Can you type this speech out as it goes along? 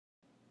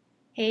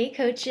Hey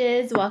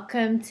coaches,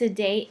 welcome to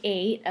day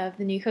 8 of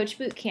the New Coach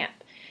Boot Camp.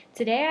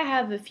 Today I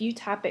have a few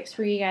topics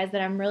for you guys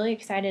that I'm really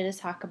excited to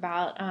talk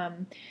about.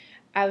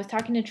 I was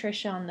talking to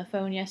Trisha on the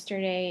phone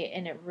yesterday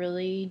and it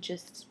really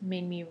just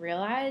made me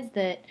realize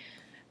that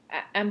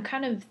I'm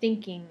kind of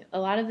thinking a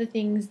lot of the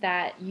things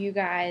that you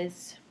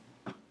guys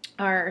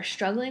are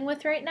struggling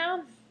with right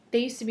now, they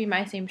used to be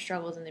my same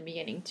struggles in the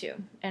beginning too.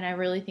 And I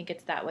really think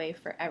it's that way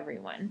for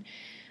everyone.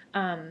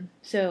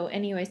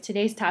 Anyways,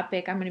 today's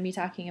topic, I'm going to be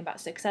talking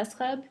about Success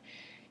Club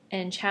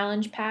and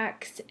challenge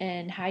packs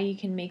and how you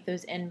can make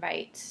those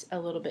invites a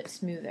little bit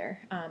smoother.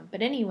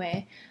 But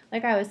anyway,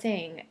 like I was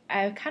saying,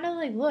 I kind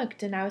of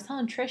looked and I was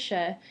telling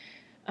Trisha,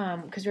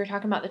 because we were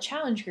talking about the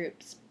challenge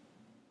groups,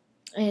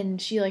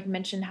 and she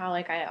mentioned how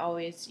I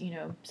always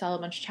sell a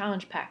bunch of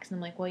challenge packs, and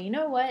I'm like, well, you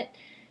know what?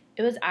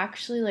 It was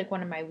actually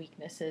one of my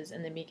weaknesses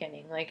in the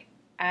beginning.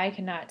 I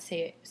cannot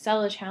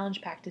sell a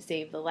challenge pack to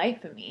save the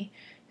life of me.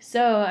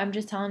 So I'm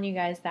just telling you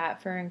guys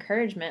that for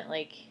encouragement.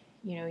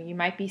 You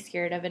might be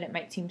scared of it. It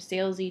might seem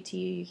salesy to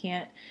you. You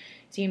can't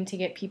seem to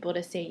get people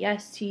to say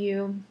yes to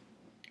you.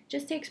 It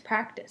just takes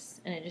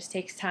practice and it just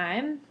takes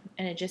time,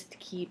 and it just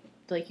you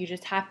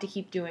just have to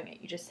keep doing it.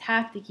 You just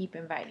have to keep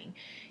inviting.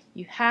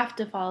 You have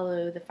to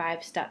follow the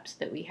 5 steps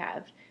that we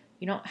have.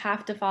 You don't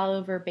have to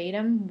follow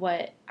verbatim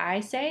what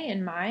I say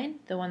in mine,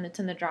 the one that's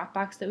in the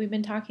Dropbox that we've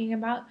been talking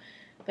about,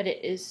 but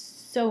it is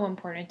so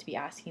important to be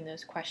asking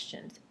those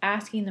questions,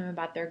 asking them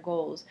about their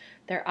goals,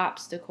 their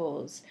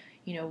obstacles,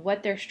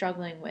 what they're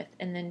struggling with,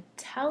 and then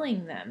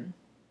telling them,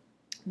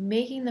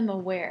 making them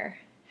aware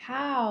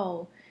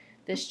how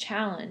this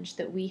challenge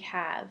that we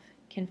have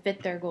can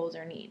fit their goals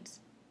or needs.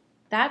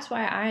 That's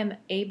why I am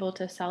able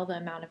to sell the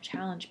amount of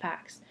challenge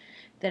packs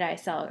that I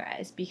sell,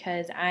 guys,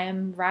 because I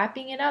am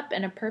wrapping it up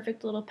in a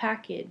perfect little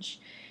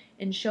package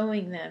and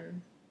showing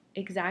them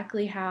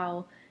exactly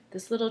how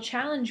this little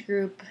challenge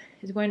group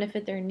is going to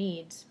fit their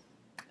needs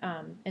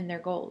and their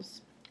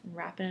goals, and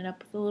wrapping it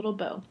up with a little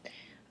bow.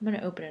 I'm going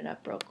to open it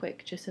up real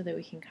quick just so that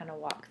we can kind of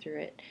walk through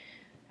it.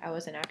 I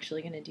wasn't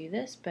actually going to do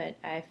this, but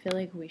I feel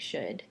like we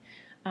should.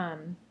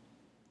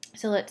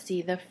 So let's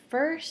see. The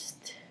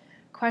first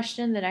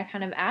question that I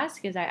kind of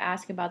ask is I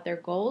ask about their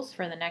goals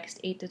for the next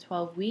 8 to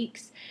 12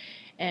 weeks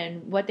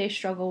and what they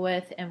struggle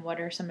with and what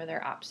are some of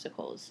their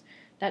obstacles.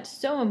 That's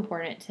so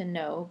important to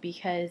know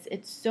because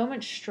it's so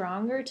much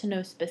stronger to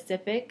know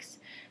specifics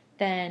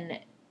than,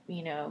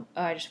 oh,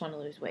 I just want to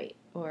lose weight,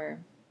 or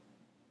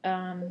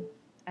I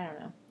don't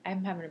know.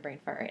 I'm having a brain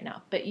fart right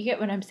now, but you get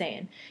what I'm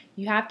saying.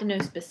 You have to know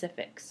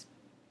specifics.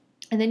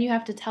 And then you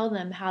have to tell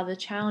them how the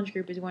challenge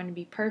group is going to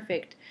be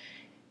perfect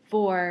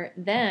for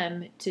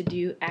them to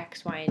do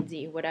X, Y, and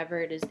Z,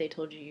 whatever it is they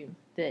told you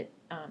that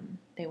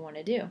they want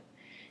to do.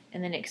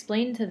 And then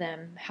explain to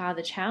them how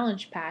the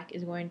challenge pack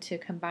is going to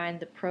combine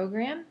the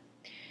program,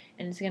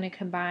 and it's going to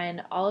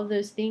combine all of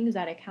those things,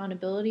 that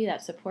accountability,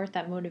 that support,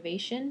 that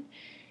motivation.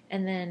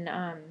 And then,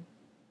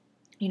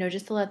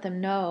 just to let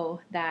them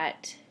know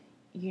that,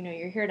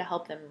 you're here to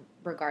help them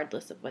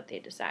regardless of what they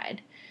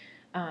decide.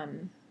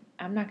 I'm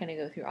not going to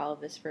go through all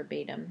of this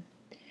verbatim,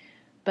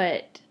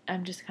 but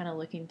I'm just kind of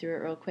looking through it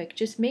real quick,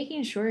 just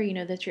making sure,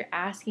 that you're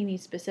asking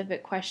these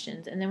specific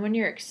questions. And then when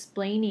you're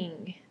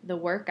explaining the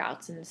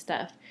workouts and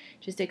stuff,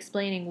 just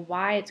explaining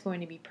why it's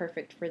going to be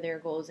perfect for their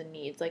goals and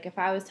needs.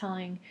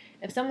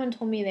 If someone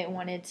told me they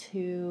wanted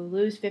to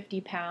lose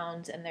 50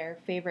 pounds and their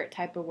favorite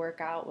type of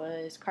workout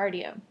was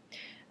cardio,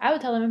 I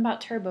would tell them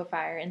about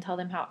TurboFire and tell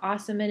them how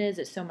awesome it is.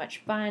 It's so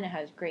much fun. It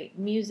has great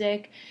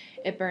music.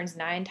 It burns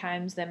 9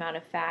 times the amount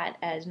of fat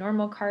as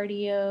normal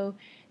cardio.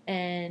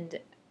 And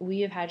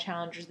we have had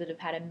challengers that have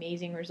had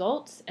amazing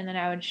results. And then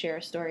I would share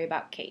a story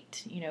about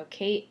Kate.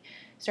 Kate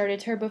started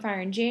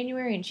TurboFire in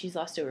January and she's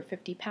lost over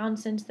 50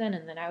 pounds since then.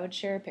 And then I would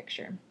share a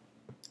picture.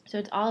 So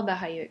it's all about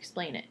how you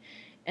explain it.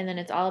 And then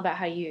it's all about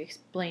how you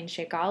explain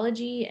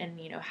Shakeology and,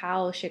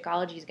 how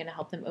Shakeology is going to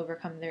help them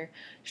overcome their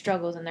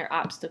struggles and their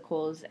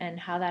obstacles, and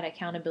how that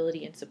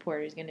accountability and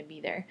support is going to be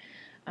there.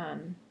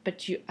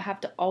 But you have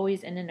to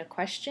always end in a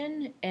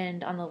question.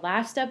 And on the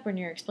last step, when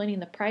you're explaining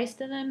the price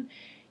to them,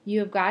 you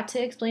have got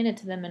to explain it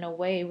to them in a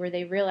way where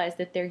they realize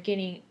that they're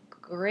getting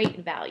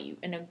great value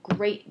and a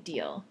great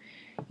deal.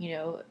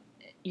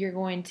 You're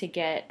going to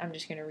get, I'm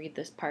just going to read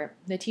this part,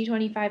 the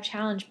T25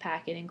 Challenge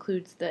Pack. It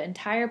includes the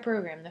entire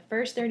program, the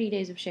first 30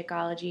 days of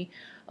Shakeology,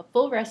 a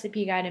full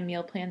recipe guide and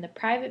meal plan, the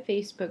private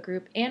Facebook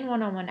group, and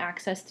one-on-one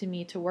access to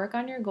me to work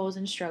on your goals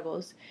and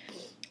struggles.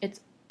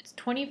 It's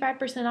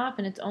 25% off,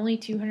 and it's only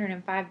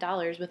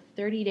 $205 with a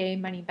 30-day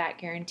money-back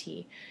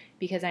guarantee,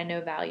 because I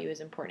know value is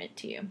important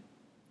to you.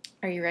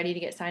 Are you ready to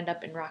get signed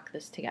up and rock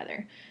this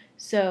together?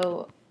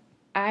 So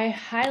I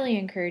highly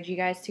encourage you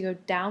guys to go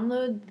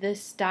download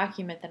this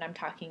document that I'm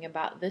talking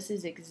about. This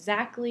is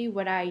exactly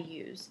what I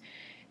use.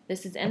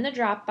 This is in the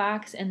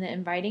Dropbox in the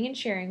inviting and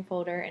sharing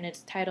folder, and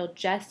it's titled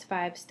Just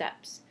 5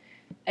 Steps.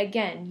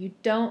 Again, you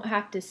don't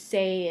have to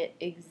say it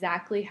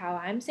exactly how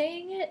I'm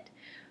saying it,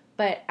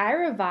 but I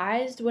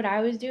revised what I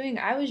was doing.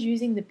 I was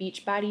using the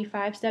Beachbody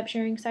 5-step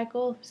sharing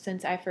cycle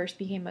since I first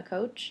became a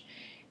coach,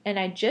 And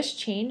I just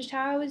changed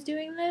how I was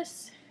doing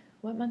this.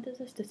 What month is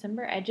this?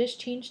 December? I just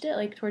changed it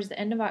like towards the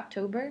end of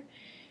October.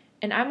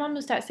 And I'm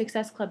almost at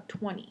Success Club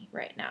 20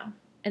 right now.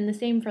 And the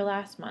same for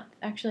last month.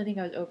 Actually, I think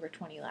I was over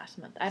 20 last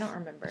month. I don't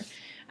remember.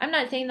 I'm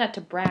not saying that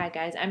to brag,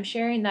 guys. I'm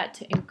sharing that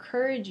to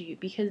encourage you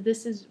because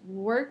this is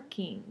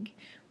working.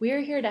 We are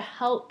here to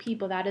help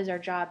people. That is our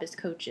job as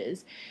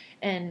coaches.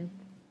 And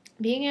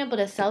being able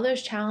to sell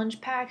those challenge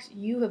packs,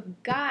 you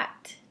have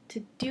got to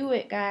do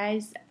it,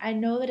 guys. I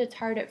know that it's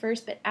hard at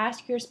first, but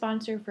ask your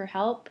sponsor for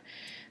help.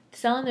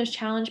 Selling those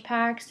challenge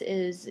packs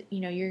is,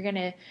 you're going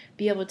to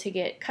be able to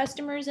get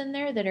customers in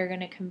there that are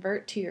going to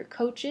convert to your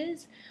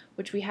coaches,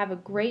 which we have a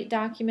great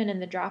document in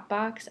the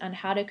Dropbox on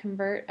how to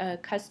convert a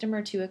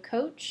customer to a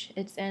coach.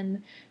 It's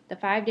in the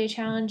 5-day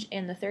challenge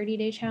and the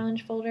 30-day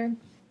challenge folder.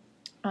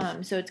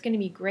 So it's going to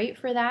be great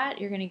for that.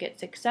 You're going to get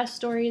success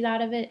stories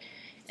out of it.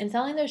 And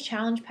selling those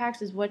challenge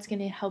packs is what's going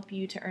to help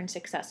you to earn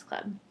Success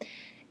Club.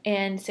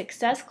 And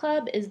Success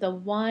Club is the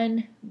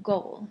one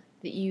goal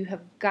that you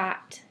have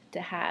got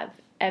to have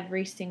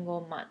every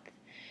single month.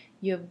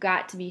 You have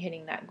got to be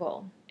hitting that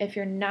goal. If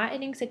you're not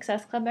hitting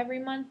Success Club every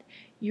month,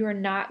 you are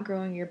not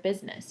growing your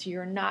business.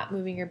 You're not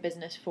moving your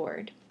business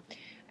forward.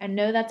 I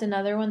know that's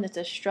another one that's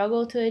a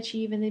struggle to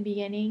achieve in the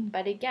beginning,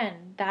 but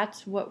again,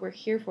 that's what we're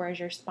here for as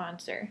your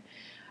sponsor.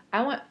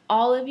 I want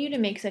all of you to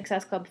make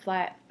Success Club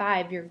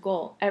 5 your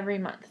goal every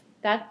month.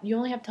 That you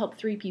only have to help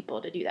 3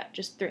 people to do that,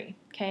 just 3,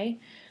 okay?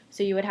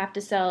 So you would have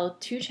to sell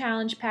 2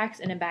 challenge packs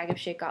and a bag of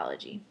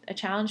Shakeology. A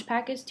challenge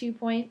pack is 2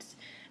 points.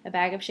 A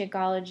bag of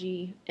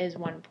Shakeology is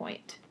 1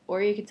 point.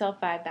 Or you could sell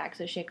 5 bags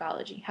of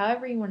Shakeology,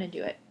 however you want to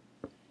do it.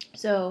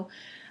 So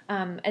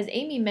as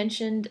Amy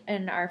mentioned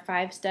in our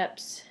 5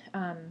 steps,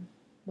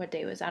 what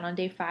day was that? On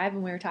day 5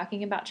 when we were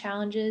talking about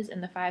challenges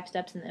and the 5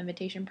 steps in the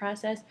invitation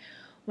process.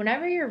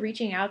 Whenever you're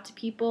reaching out to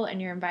people and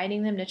you're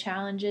inviting them to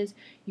challenges,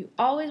 you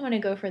always want to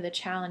go for the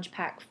challenge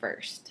pack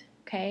first,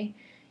 okay?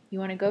 You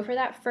want to go for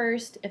that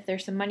first. If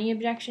there's some money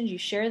objections, you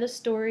share the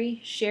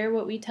story, share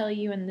what we tell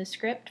you in the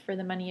script for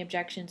the money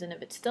objections, and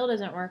if it still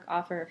doesn't work,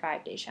 offer a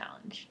 5-day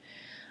challenge.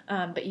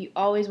 But you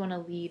always want to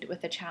lead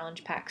with the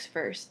challenge packs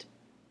first.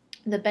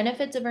 The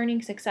benefits of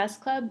earning Success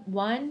Club: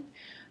 1,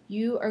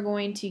 you are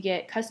going to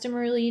get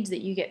customer leads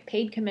that you get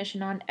paid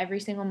commission on every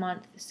single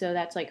month, so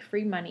that's like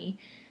free money.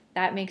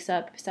 That makes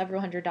up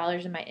several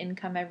 $100s in my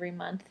income every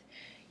month.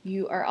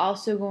 You are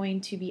also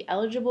going to be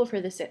eligible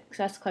for the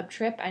Success Club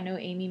trip. I know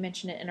Amy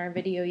mentioned it in our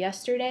video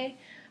yesterday,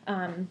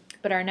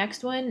 but our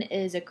next one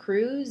is a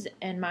cruise,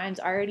 and mine's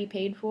already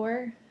paid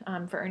for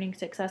earning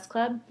Success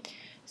Club.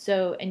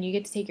 So, and you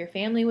get to take your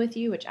family with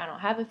you, which I don't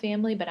have a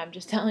family, but I'm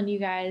just telling you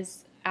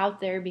guys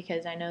out there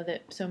because I know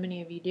that so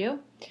many of you do.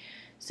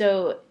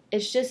 So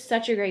it's just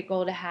such a great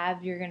goal to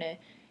have. You're going to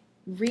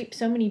reap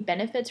so many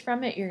benefits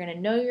from it. You're going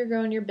to know you're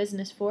growing your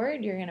business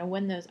forward. You're going to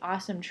win those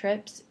awesome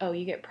trips. Oh,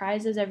 you get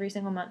prizes every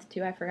single month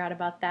too. I forgot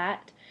about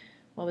that.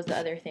 What was the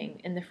other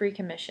thing? And the free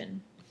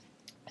commission.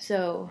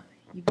 So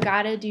you've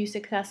got to do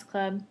Success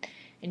Club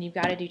and you've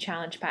got to do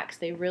challenge packs.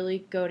 They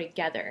really go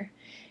together.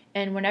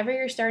 And whenever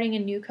you're starting a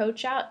new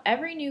coach out,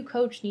 every new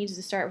coach needs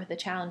to start with a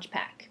challenge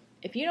pack.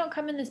 If you don't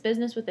come in this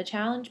business with a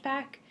challenge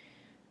pack,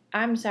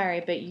 I'm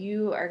sorry, but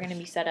you are going to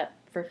be set up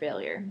for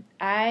failure.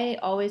 I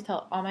always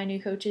tell all my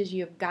new coaches,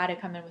 you have got to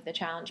come in with a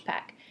challenge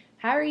pack.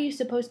 How are you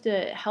supposed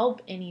to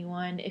help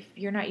anyone if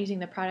you're not using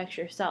the products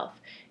yourself?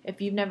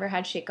 If you've never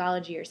had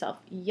Shakeology yourself?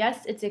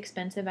 Yes, it's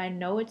expensive. I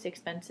know it's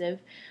expensive,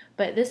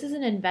 but this is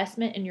an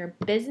investment in your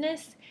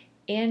business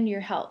and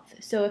your health.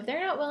 So if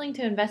they're not willing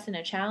to invest in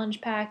a challenge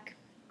pack,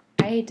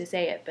 I hate to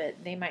say it, but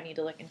they might need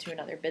to look into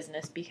another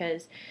business,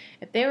 because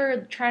if they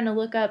were trying to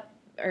look up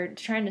or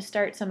trying to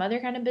start some other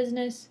kind of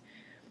business,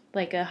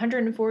 like a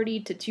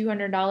 $140 to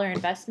 $200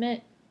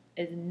 investment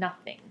is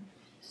nothing.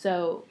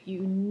 So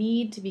you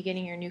need to be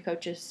getting your new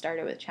coaches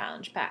started with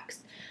challenge packs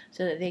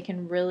so that they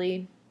can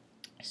really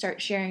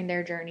start sharing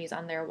their journeys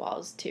on their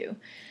walls too.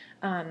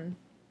 I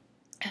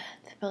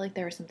felt like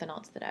there was something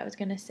else that I was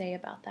going to say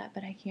about that,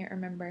 but I can't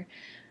remember.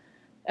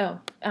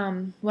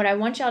 What I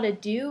want y'all to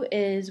do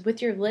is,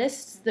 with your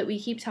lists that we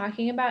keep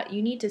talking about,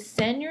 you need to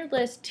send your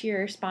list to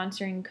your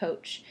sponsoring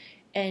coach,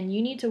 and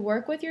you need to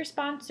work with your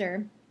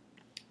sponsor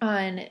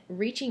on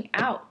reaching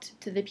out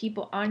to the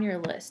people on your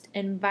list,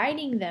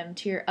 inviting them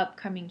to your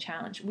upcoming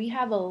challenge. We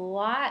have a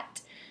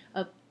lot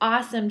of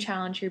awesome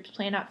challenge groups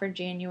planned out for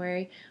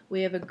January.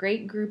 We have a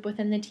great group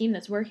within the team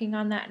that's working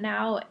on that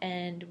now,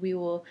 and we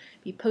will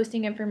be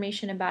posting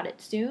information about it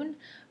soon.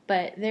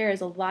 But there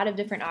is a lot of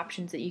different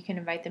options that you can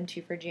invite them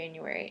to for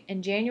January.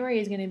 And January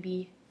is going to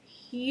be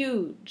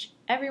huge.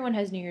 Everyone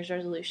has New Year's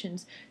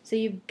resolutions, so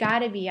you've got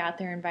to be out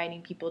there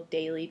inviting people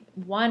daily,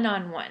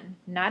 one-on-one.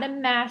 Not a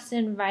mass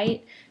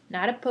invite,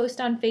 not a post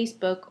on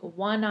Facebook,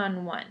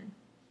 one-on-one.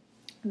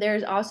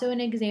 There's also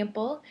an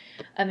example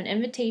of an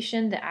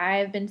invitation that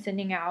I've been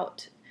sending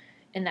out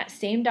in that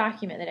same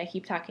document that I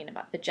keep talking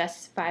about, the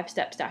Just 5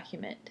 Steps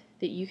document,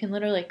 that you can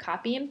literally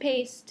copy and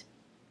paste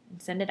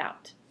and send it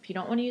out. If you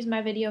don't want to use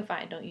my video,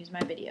 fine, don't use my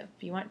video.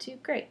 If you want to,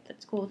 great,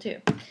 that's cool too.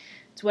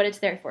 It's what it's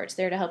there for. It's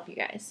there to help you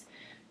guys.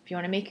 If you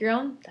want to make your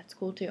own, that's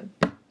cool too.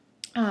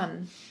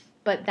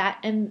 But that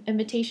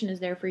invitation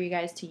is there for you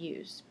guys to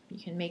use. You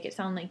can make it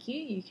sound like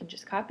you can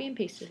just copy and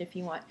paste it if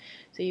you want.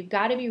 So you've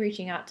got to be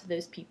reaching out to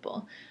those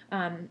people.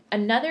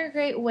 Another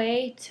great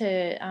way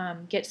to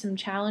get some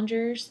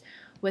challengers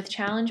with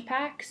challenge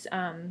packs,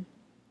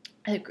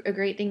 a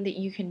great thing that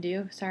you can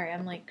do, sorry,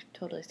 I'm like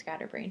totally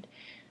scatterbrained,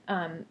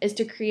 is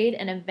to create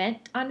an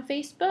event on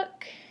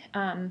Facebook.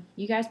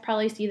 You guys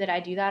probably see that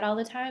I do that all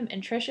the time,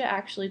 and Trisha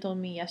actually told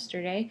me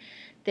yesterday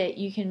that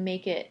you can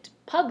make it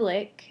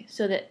public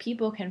so that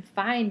people can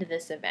find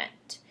this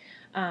event.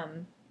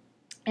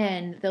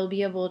 And they'll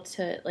be able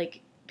to,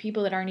 like,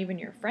 people that aren't even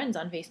your friends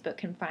on Facebook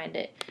can find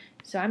it.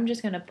 So I'm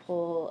just going to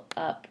pull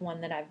up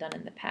one that I've done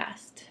in the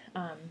past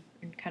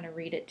and kind of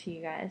read it to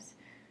you guys.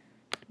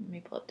 Let me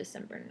pull up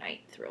December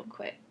 9th real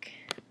quick.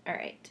 All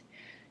right.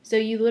 So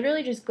you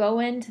literally just go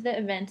into the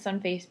events on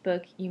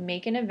Facebook, you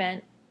make an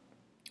event.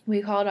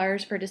 We called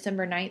ours for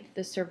December 9th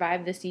the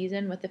Survive the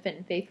Season with the Fit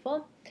and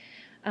Faithful.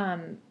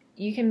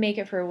 You can make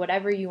it for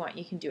whatever you want.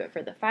 You can do it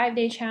for the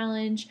 5-day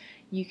challenge.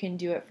 You can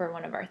do it for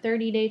one of our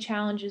 30-day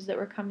challenges that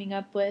we're coming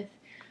up with.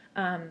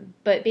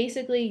 But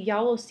basically,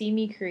 y'all will see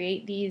me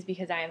create these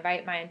because I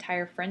invite my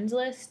entire friends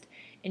list,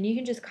 and you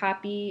can just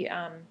copy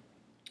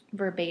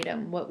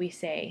verbatim what we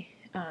say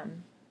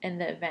in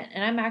the event.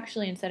 And I'm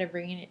actually, instead of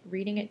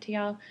reading it to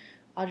y'all,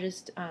 I'll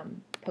just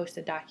post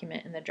a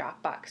document in the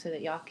Dropbox so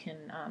that y'all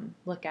can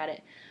look at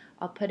it.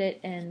 I'll put it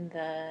in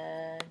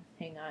the,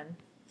 hang on.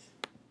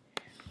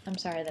 I'm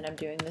sorry that I'm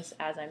doing this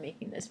as I'm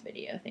making this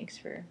video. Thanks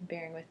for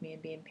bearing with me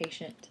and being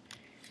patient.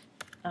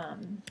 Let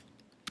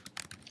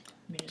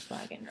me just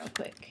log in real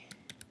quick.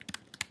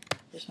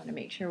 Just want to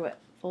make sure what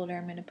folder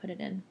I'm going to put it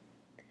in.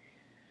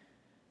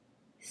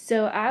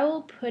 So I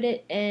will put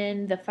it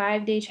in the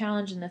 5-day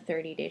challenge and the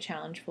 30-day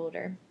challenge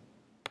folder.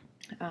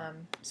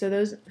 So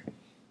those,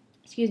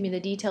 the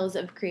details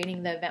of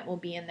creating the event will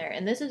be in there.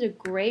 And this is a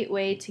great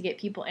way to get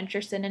people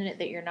interested in it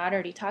that you're not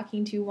already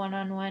talking to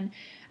one-on-one.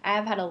 I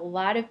have had a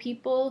lot of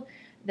people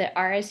that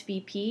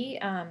RSVP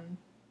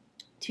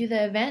to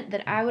the event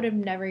that I would have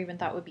never even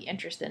thought would be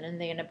interested,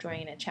 and they end up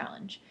joining a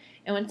challenge.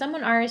 And when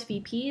someone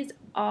RSVPs,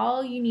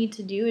 all you need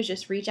to do is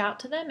just reach out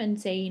to them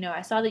and say,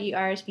 I saw that you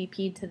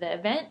RSVP'd to the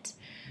event.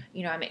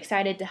 I'm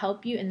excited to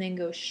help you, and then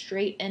go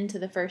straight into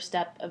the first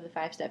step of the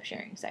 5-step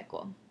sharing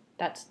cycle.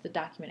 That's the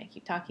document I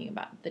keep talking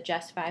about, the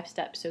Just 5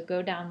 Steps. So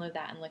go download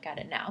that and look at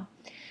it now.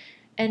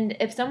 And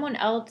if someone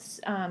else,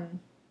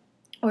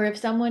 or if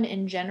someone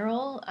in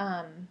general,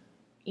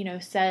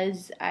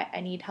 says,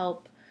 I need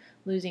help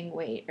losing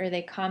weight, or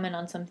they comment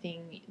on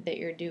something that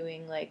you're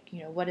doing, like,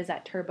 what is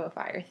that Turbo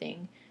Fire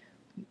thing?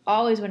 You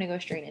always want to go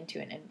straight into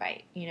an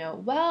invite.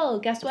 Well,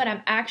 guess what?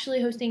 I'm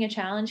actually hosting a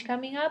challenge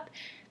coming up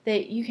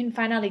that you can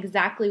find out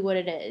exactly what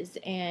it is,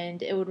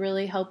 and it would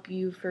really help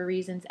you for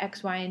reasons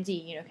X, Y, and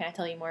Z. Can I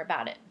tell you more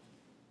about it?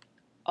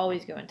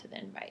 Always go into the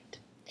invite.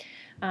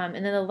 And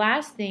then the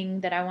last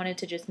thing that I wanted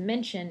to just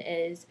mention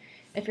is,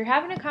 if you're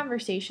having a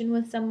conversation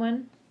with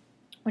someone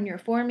when you're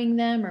forming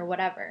them or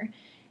whatever,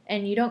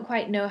 and you don't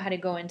quite know how to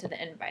go into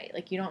the invite,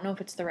 like you don't know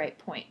if it's the right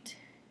point,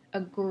 a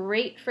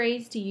great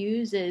phrase to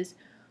use is,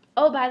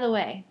 oh, by the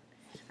way,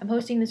 I'm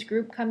hosting this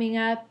group coming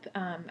up.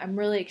 I'm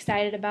really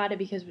excited about it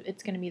because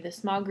it's going to be the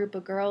small group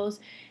of girls,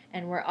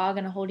 and we're all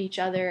going to hold each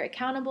other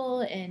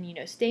accountable and,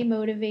 stay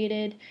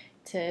motivated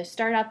to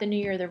start out the new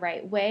year the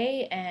right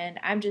way. And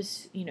I'm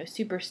just,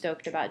 super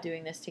stoked about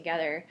doing this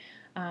together.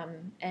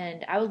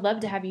 And I would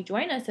love to have you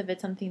join us if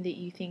it's something that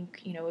you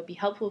think, would be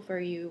helpful for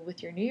you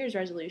with your New Year's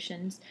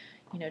resolutions.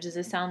 Does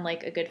this sound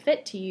like a good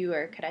fit to you,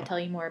 or could I tell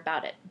you more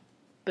about it?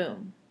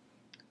 Boom.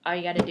 All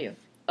you got to do.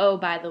 Oh,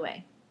 by the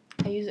way,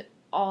 I use it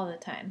all the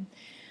time.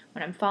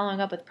 When I'm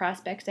following up with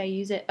prospects, I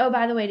use it. Oh,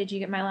 by the way, did you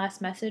get my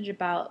last message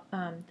about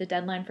the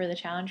deadline for the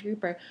challenge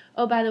group? Or,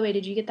 oh, by the way,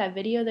 did you get that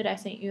video that I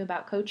sent you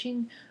about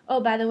coaching?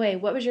 Oh, by the way,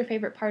 what was your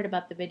favorite part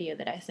about the video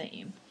that I sent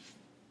you?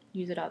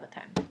 Use it all the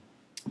time.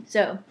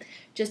 So,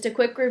 just a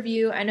quick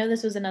review. I know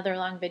this was another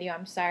long video,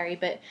 I'm sorry,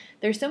 but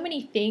there's so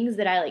many things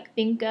that I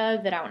think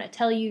of that I want to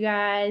tell you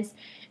guys,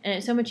 and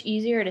it's so much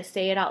easier to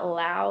say it out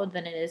loud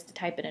than it is to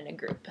type it in a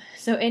group.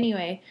 So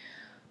anyway,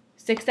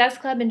 Success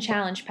Club and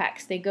Challenge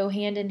Packs, they go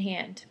hand in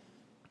hand.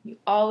 You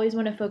always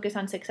want to focus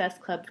on Success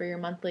Club for your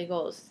monthly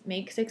goals.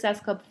 Make Success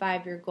Club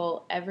 5 your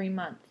goal every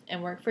month,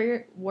 and work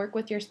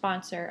with your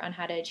sponsor on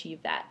how to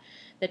achieve that.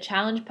 The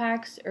challenge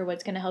packs are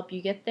what's going to help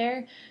you get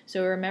there.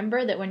 So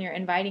remember that when you're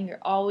inviting, you're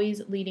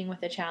always leading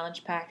with the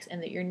challenge packs,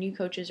 and that your new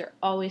coaches are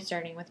always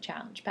starting with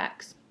challenge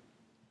packs.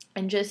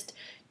 And just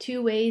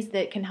 2 ways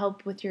that can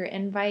help with your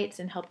invites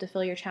and help to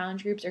fill your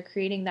challenge groups are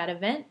creating that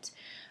event.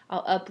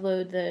 I'll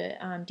upload the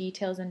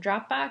details in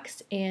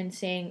Dropbox, and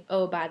saying,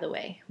 oh, by the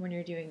way, when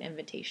you're doing the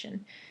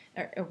invitation,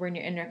 or when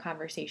you're in a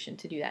conversation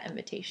to do that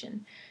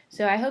invitation.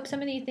 So I hope some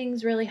of these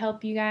things really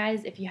help you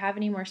guys. If you have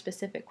any more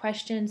specific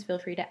questions, feel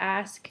free to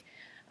ask,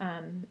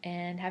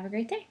 and have a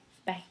great day.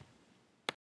 Bye.